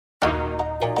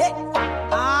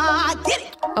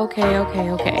Okay.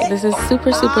 This is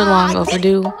super long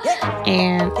overdue.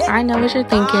 And I know what you're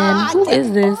thinking. Who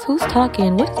is this? Who's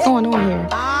talking? What's going on here?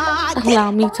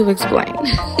 Allow me to explain.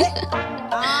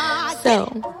 So,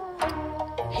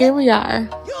 here we are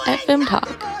at Fem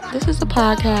Talk. This is a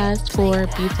podcast for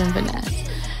Beef and Finesse.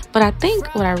 But I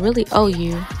think what I really owe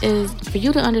you is for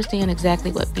you to understand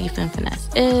exactly what Beef and Finesse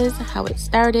is, how it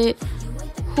started,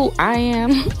 who I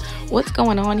am, what's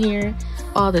going on here,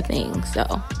 all the things.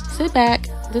 So, sit back.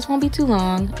 This won't be too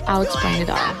long. I'll explain it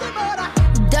all.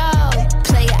 Dog,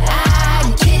 player,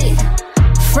 I get it.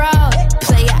 Fraud,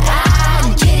 player,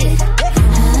 I get it.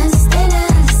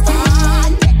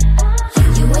 Understand.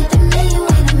 You ain't the man, you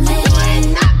ain't the man. You ain't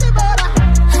nothing but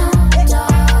a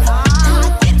dog.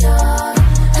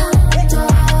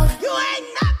 You ain't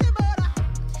nothing but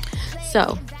a...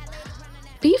 So,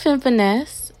 Beef and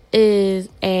Finesse is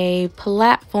a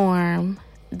platform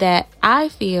that I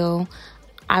feel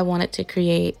I wanted to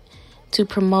create to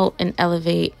promote and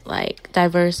elevate like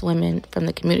diverse women from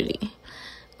the community,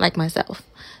 like myself.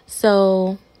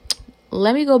 So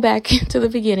let me go back to the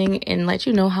beginning and let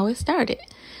you know how it started.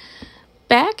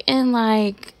 Back in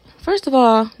first of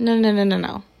all,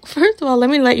 no. First of all, let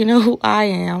me let you know who I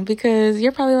am, because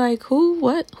you're probably like, who,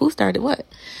 what, who started what?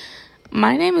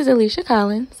 My name is Alicia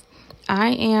Collins.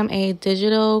 I am a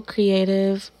digital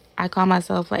creative. I call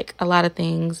myself like a lot of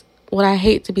things. What I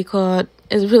hate to be called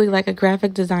is really like a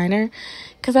graphic designer,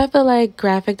 because I feel like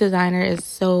graphic designer is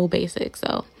so basic.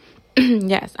 So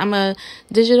yes, I'm a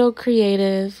digital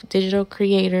creative, digital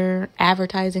creator,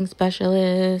 advertising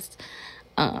specialist,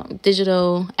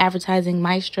 digital advertising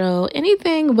maestro,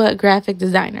 anything but graphic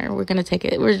designer. We're going to take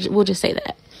it. We'll just say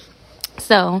that.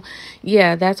 So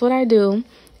yeah, that's what I do.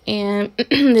 And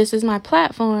this is my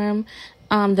platform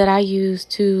that I use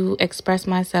to express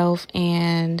myself,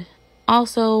 and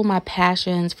also my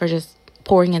passions for just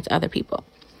pouring into other people.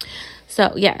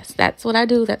 So yes, that's what I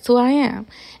do. That's who I am.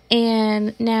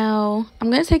 And now I'm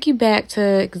going to take you back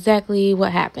to exactly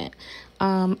what happened.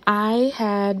 I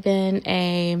had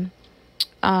been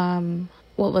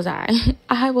what was I?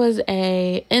 I was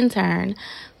a intern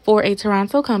for a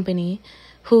Toronto company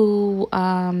who,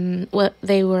 it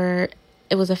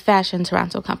was a fashion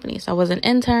Toronto company. So I was an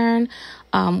intern.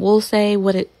 We'll say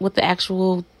what the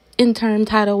actual intern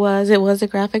title was. It was a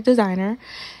graphic designer.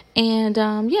 And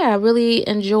I really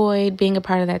enjoyed being a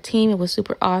part of that team. It was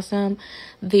super awesome.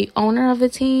 The owner of the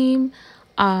team,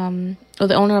 or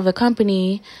the owner of the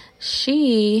company,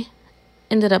 she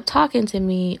ended up talking to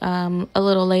me a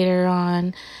little later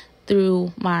on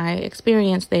through my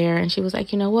experience there. And she was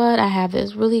like, you know what? I have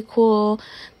this really cool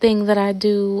thing that I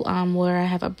do where I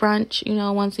have a brunch,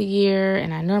 once a year.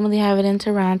 And I normally have it in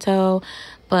Toronto.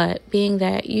 But being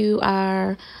that you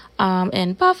are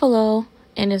in Buffalo,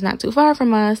 and it's not too far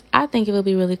from us, I think it would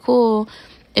be really cool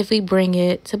if we bring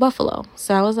it to Buffalo.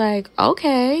 So I was like,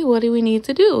 okay, what do we need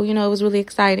to do? It was really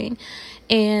exciting.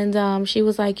 And she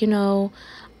was like,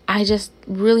 I just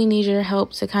really need your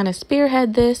help to kind of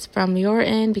spearhead this from your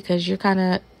end, because you're kind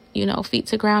of, feet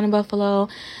to ground in Buffalo.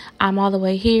 I'm all the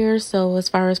way here. So as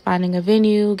far as finding a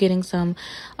venue, getting some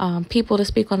people to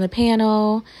speak on the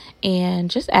panel, and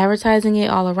just advertising it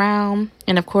all around.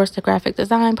 And of course, the graphic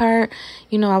design part,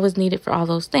 I was needed for all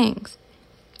those things.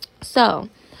 So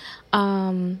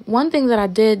one thing that I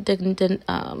did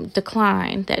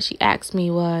decline that she asked me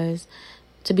was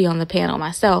to be on the panel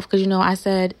myself. Because, I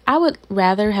said I would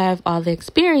rather have all the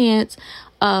experience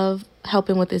of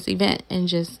helping with this event and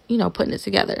just, putting it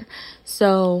together.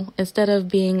 So instead of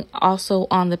being also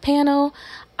on the panel,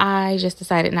 I just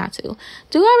decided not to.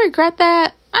 Do I regret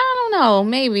that? I don't know,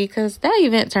 maybe, because that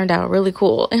event turned out really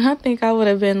cool. And I think I would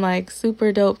have been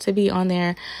super dope to be on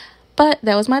there. But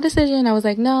that was my decision. I was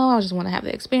like, no, I just want to have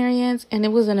the experience. And it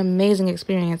was an amazing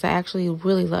experience. I actually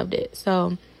really loved it.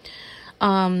 So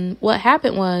what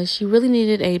happened was she really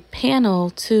needed a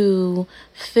panel to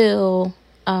fill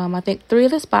I think 3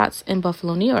 of the spots in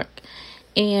Buffalo, New York.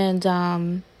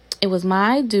 And it was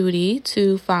my duty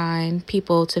to find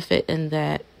people to fit in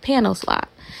that panel slot.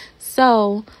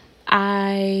 So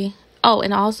and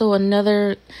also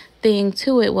another thing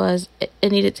to it was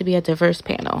it needed to be a diverse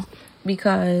panel,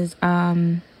 because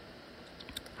her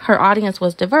audience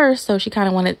was diverse. So she kind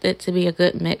of wanted it to be a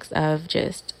good mix of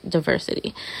just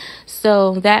diversity.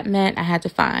 So that meant I had to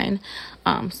find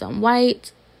some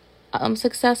white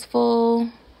successful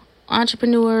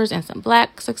entrepreneurs and some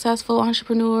black successful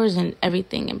entrepreneurs and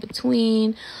everything in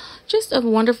between. Just a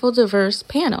wonderful, diverse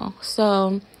panel.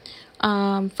 So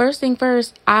first thing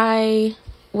first, I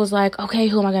was like, okay,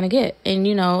 who am I going to get? And,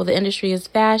 the industry is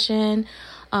fashion.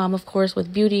 Of course,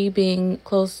 with beauty being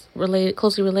closely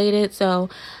related. So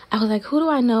I was like, who do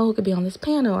I know who could be on this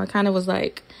panel? I kind of was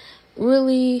like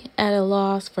really at a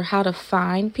loss for how to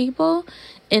find people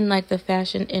in like the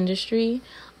fashion industry.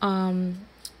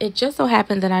 It just so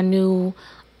happened that I knew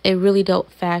a really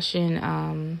dope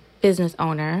fashion business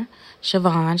owner,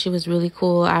 Siobhan. She was really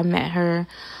cool. I met her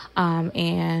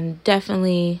and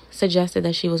definitely suggested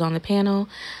that she was on the panel.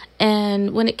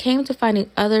 And when it came to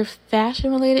finding other fashion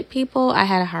related people, I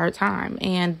had a hard time.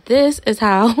 And this is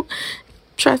how,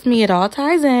 trust me, it all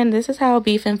ties in. This is how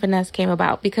Be Femme Finesse came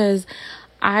about, because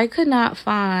I could not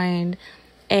find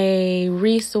a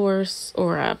resource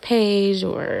or a page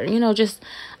or, just,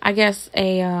 I guess,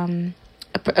 a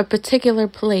particular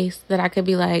place that I could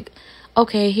be like,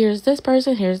 okay, here's this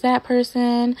person, here's that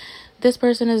person. This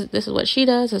is what she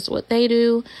does, this is what they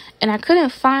do. And I couldn't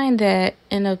find that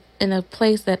in a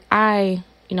place that I,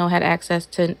 had access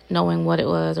to knowing what it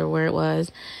was or where it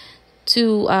was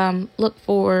to look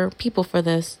for people for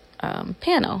this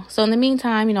panel. So in the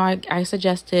meantime, I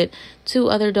suggested 2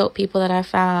 other dope people that I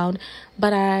found,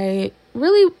 but I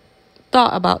really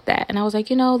thought about that. And I was like,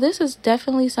 this is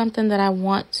definitely something that I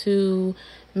want to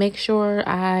make sure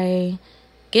I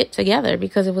get together,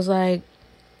 because it was like,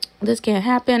 this can't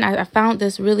happen. I found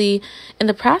this really, in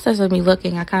the process of me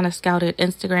looking, I kind of scouted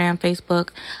Instagram, Facebook.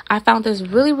 I found this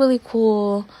really, really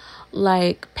cool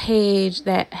like page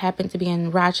that happened to be in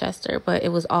Rochester, but it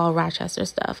was all Rochester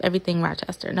stuff, everything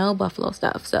Rochester, no Buffalo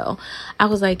stuff. So I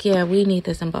was like, yeah, we need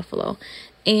this in Buffalo.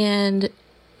 And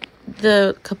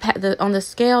the on the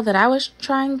scale that I was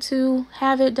trying to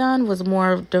have it done was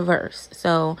more diverse.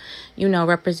 So,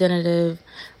 representative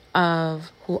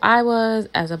of who I was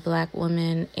as a Black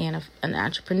woman and an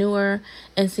entrepreneur,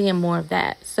 and seeing more of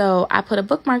that. So I put a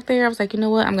bookmark there. I was like, you know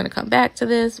what? I'm going to come back to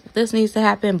this. This needs to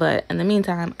happen. But in the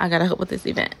meantime, I got to help with this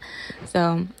event.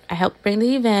 So I helped bring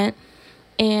the event.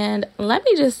 And let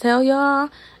me just tell y'all,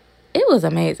 it was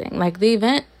amazing. Like, the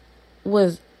event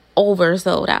was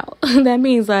oversold out. That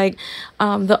means like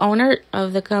the owner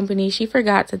of the company, she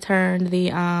forgot to turn the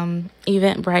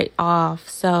Eventbrite off.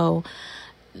 So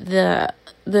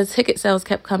the ticket sales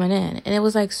kept coming in, and it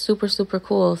was like super, super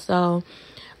cool. So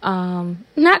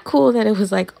not cool that it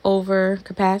was like over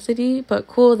capacity, but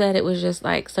cool that it was just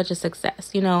like such a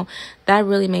success. That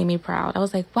really made me proud. I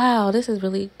was like, wow, this is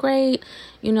really great.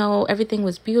 Everything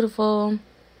was beautiful.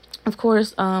 Of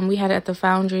course, we had it at the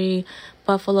Foundry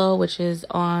Buffalo, which is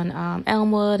on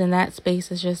Elmwood, and that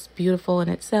space is just beautiful in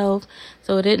itself.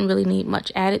 So it didn't really need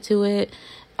much added to it.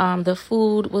 The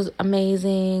food was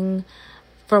amazing.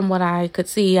 From what I could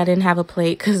see, I didn't have a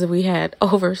plate because we had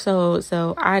oversold,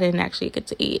 so I didn't actually get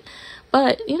to eat.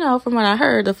 But, from what I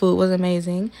heard, the food was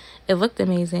amazing. It looked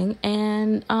amazing.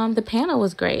 And the panel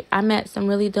was great. I met some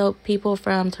really dope people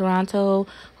from Toronto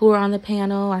who were on the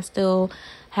panel. I still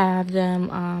have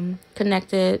them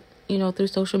connected, through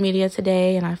social media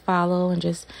today. And I follow and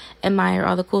just admire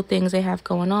all the cool things they have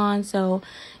going on. So,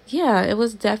 yeah, it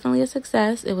was definitely a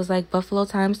success. It was like Buffalo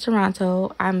times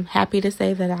Toronto. I'm happy to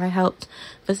say that I helped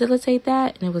facilitate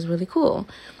that, and it was really cool.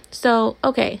 So,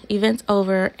 okay, event's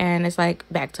over, and it's like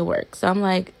back to work. So I'm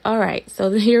like, all right,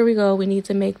 so here we go. We need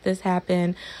to make this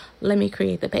happen. Let me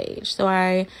create the page. So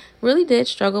I really did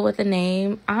struggle with the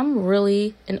name. I'm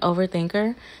really an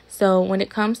overthinker. So when it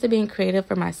comes to being creative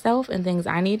for myself and things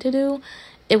I need to do,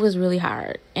 it was really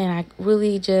hard. And I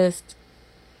really just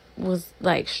was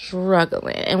like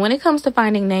struggling. And when it comes to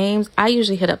finding names, I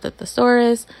usually hit up the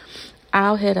thesaurus.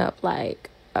 I'll hit up like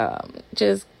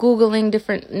just Googling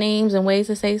different names and ways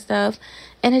to say stuff,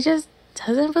 and it just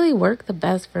doesn't really work the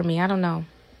best for me. I don't know.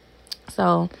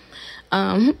 So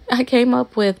I came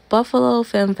up with Buffalo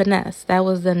Femme Finesse. That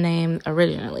was the name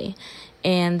originally.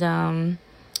 And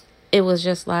it was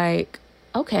just like,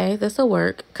 okay, this will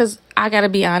work. Because I gotta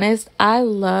be honest, I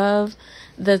love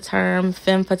the term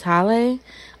femme fatale.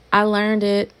 I learned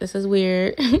it. This is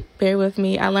weird. Bear with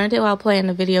me. I learned it while playing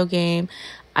a video game.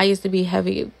 I used to be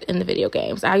heavy in the video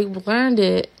games. I learned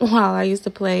it while I used to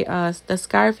play the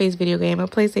Scarface video game on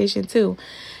PlayStation 2.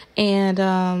 And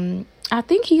I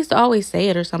think he used to always say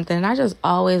it or something. And I just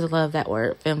always loved that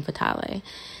word, femme fatale.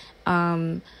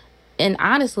 And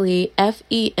honestly,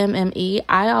 Femme,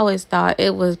 I always thought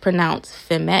it was pronounced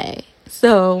femme.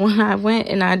 So when I went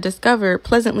and I discovered,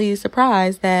 pleasantly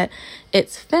surprised, that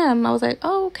it's femme, I was like,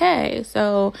 oh, okay.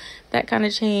 So that kind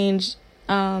of changed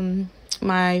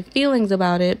my feelings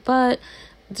about it. But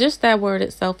just that word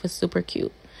itself is super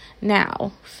cute.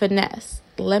 Now, finesse.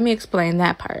 Let me explain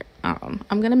that part. I'm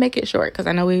going to make it short because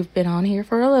I know we've been on here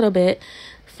for a little bit.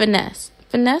 Finesse.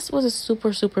 Finesse was a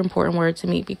super, super important word to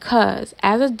me because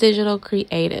as a digital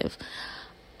creative,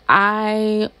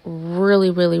 I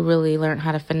really, really, really learned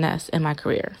how to finesse in my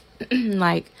career.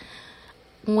 Like,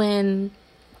 when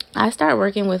I started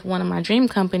working with one of my dream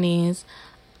companies,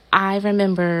 I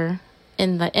remember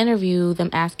in the interview them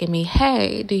asking me,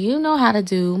 hey, do you know how to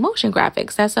do motion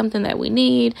graphics? That's something that we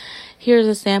need. Here's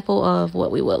a sample of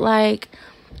what we would like.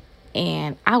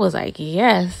 And I was like,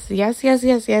 yes.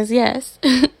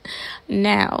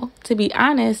 Now, to be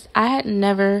honest, I had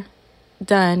never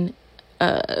done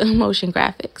motion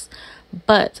graphics.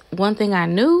 But one thing I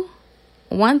knew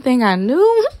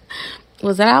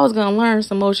was that I was going to learn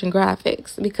some motion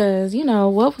graphics because,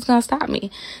 what was going to stop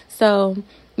me? So,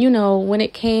 when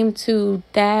it came to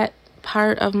that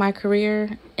part of my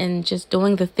career and just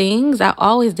doing the things, I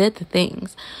always did the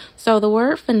things. So the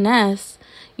word finesse,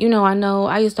 I know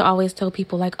I used to always tell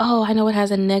people like, oh, I know it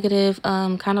has a negative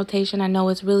connotation. I know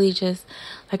it's really just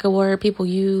like a word people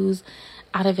use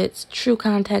out of its true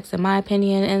context, in my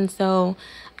opinion. And so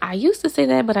I used to say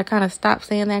that, but I kind of stopped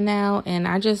saying that now. And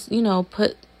I just,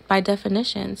 put by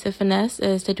definition, to finesse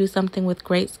is to do something with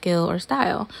great skill or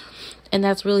style. And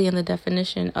that's really in the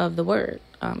definition of the word.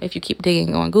 If you keep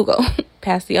digging on Google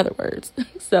past the other words,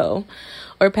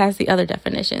 or past the other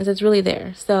definitions, it's really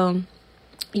there. So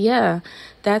yeah,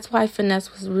 that's why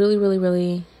finesse was really, really,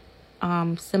 really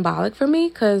symbolic for me,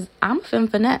 because I'm a femme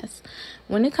finesse.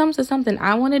 When it comes to something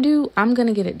I want to do, I'm going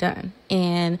to get it done.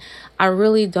 And I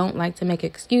really don't like to make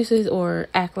excuses or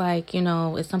act like,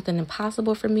 it's something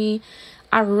impossible for me.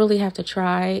 I really have to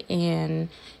try and,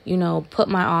 put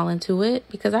my all into it,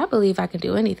 because I believe I can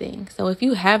do anything. So if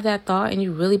you have that thought and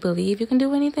you really believe you can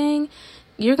do anything,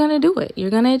 you're going to do it. You're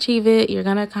going to achieve it. You're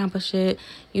going to accomplish it.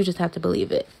 You just have to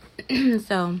believe it.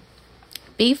 So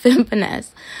be femme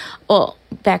finesse. Well,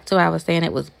 back to what I was saying,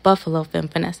 it was Buffalo femme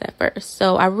finesse at first.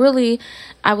 So I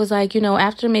was like,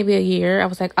 after maybe a year, I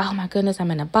was like, oh my goodness,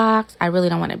 I'm in a box. I really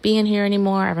don't want to be in here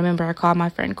anymore. I remember I called my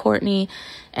friend Courtney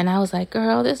and I was like,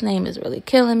 girl, this name is really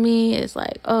killing me. It's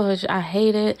like, oh, I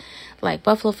hate it. Like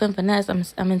Buffalo femme finesse.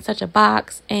 I'm in such a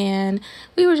box. And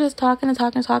we were just talking.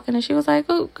 And she was like,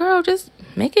 oh, girl, just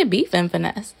make it be femme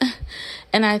finesse.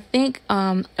 And I think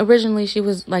originally she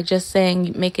was like just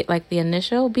saying make it like the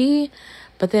initial B.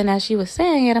 But then as she was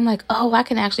saying it, I'm like, oh, I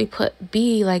can actually put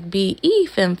B like B-E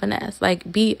femme finesse.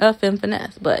 Like be a femme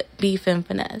finesse, but be femme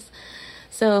finesse.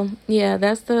 So yeah,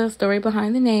 that's the story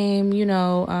behind the name,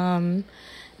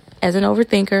 as an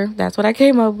overthinker. That's what I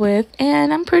came up with.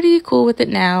 And I'm pretty cool with it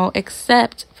now,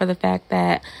 except for the fact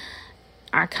that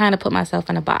I kind of put myself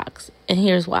in a box. And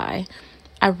here's why.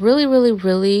 I really, really,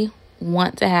 really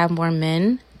want to have more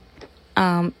men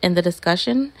in the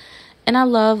discussion. And I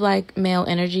love like male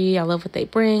energy. I love what they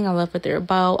bring. I love what they're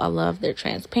about. I love their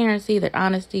transparency, their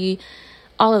honesty,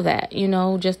 all of that,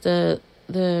 just the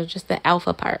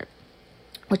alpha part,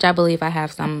 which I believe I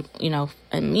have some,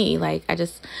 in me. Like,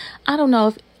 I don't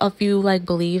know if you like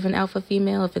believe in alpha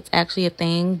female, if it's actually a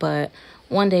thing, but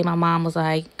one day my mom was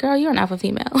like, girl, you're an alpha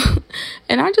female.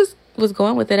 And I just was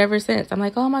going with it ever since. I'm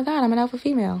like, oh my God, I'm an alpha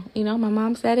female. My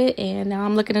mom said it and now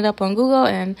I'm looking it up on Google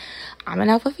and I'm an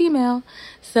alpha female.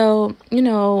 So,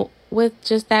 with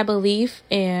just that belief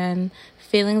and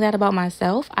feeling that about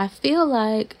myself, I feel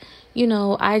like,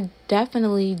 I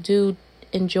definitely do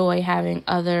enjoy having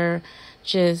other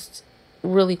just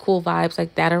really cool vibes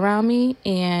like that around me.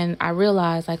 And I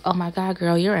realized like, oh my God,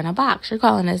 girl, you're in a box. You're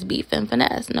calling this beef and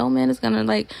finesse. No men are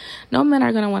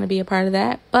going to want to be a part of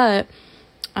that. But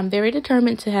I'm very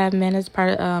determined to have men as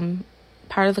part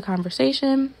of the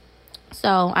conversation.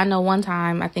 So I know one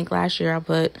time, I think last year, I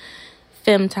put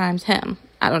femme times him.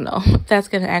 I don't know if that's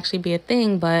going to actually be a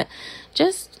thing, but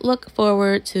just look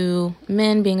forward to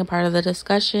men being a part of the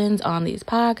discussions on these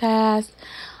podcasts.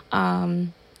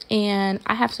 And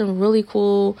I have some really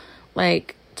cool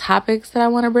like topics that I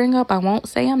want to bring up. I won't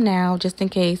say them now just in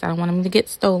case. I don't want them to get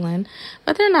stolen,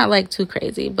 but they're not like too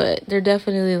crazy, but they're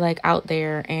definitely like out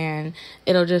there, and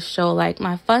it'll just show like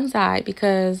my fun side,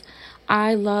 because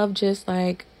I love just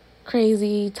like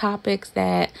crazy topics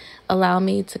that allow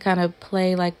me to kind of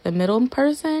play like the middle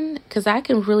person, because I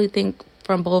can really think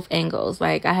from both angles.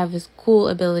 Like I have this cool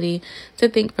ability to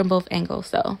think from both angles.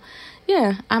 So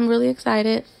yeah, I'm really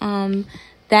excited.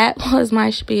 That was my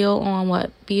spiel on what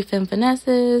Be Femme Finesse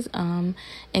is, and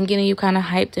getting you kind of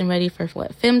hyped and ready for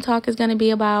what Femme Talk is going to be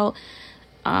about.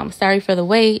 Sorry for the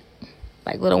wait.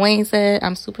 Like Lil Wayne said,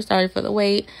 I'm super sorry for the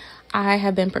wait. I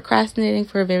have been procrastinating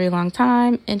for a very long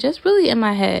time and just really in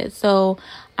my head. So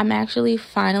I'm actually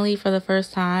finally, for the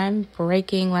first time,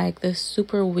 breaking like this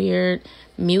super weird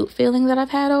mute feeling that I've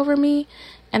had over me,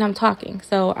 and I'm talking.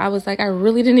 So I was like, I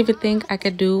really didn't even think I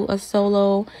could do a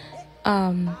solo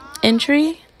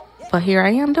entry But here I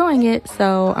am doing it,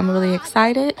 so I'm really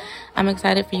excited. I'm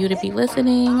excited for you to be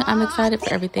listening. I'm excited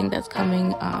for everything that's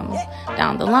coming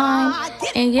down the line.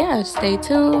 And yeah, stay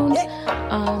tuned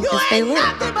and stay lit.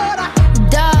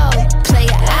 Dog,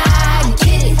 player, I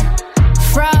get it.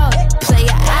 Fraud, player,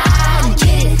 I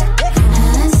get it.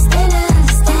 Understand.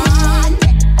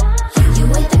 You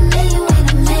ain't the man, you ain't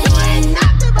the man. You ain't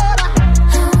nothing but a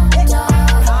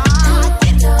dog.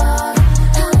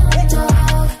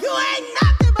 You ain't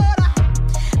nothing but a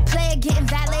player getting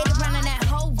violated, running that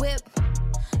whole whip.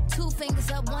 2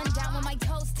 fingers up, 1 down with my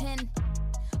toes 10.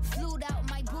 Flued out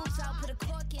my boobs, I'll put a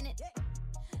cork in it.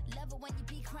 Love it when you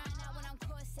be crying out when I'm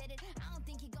cross-headed. I don't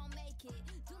think you gon' make it.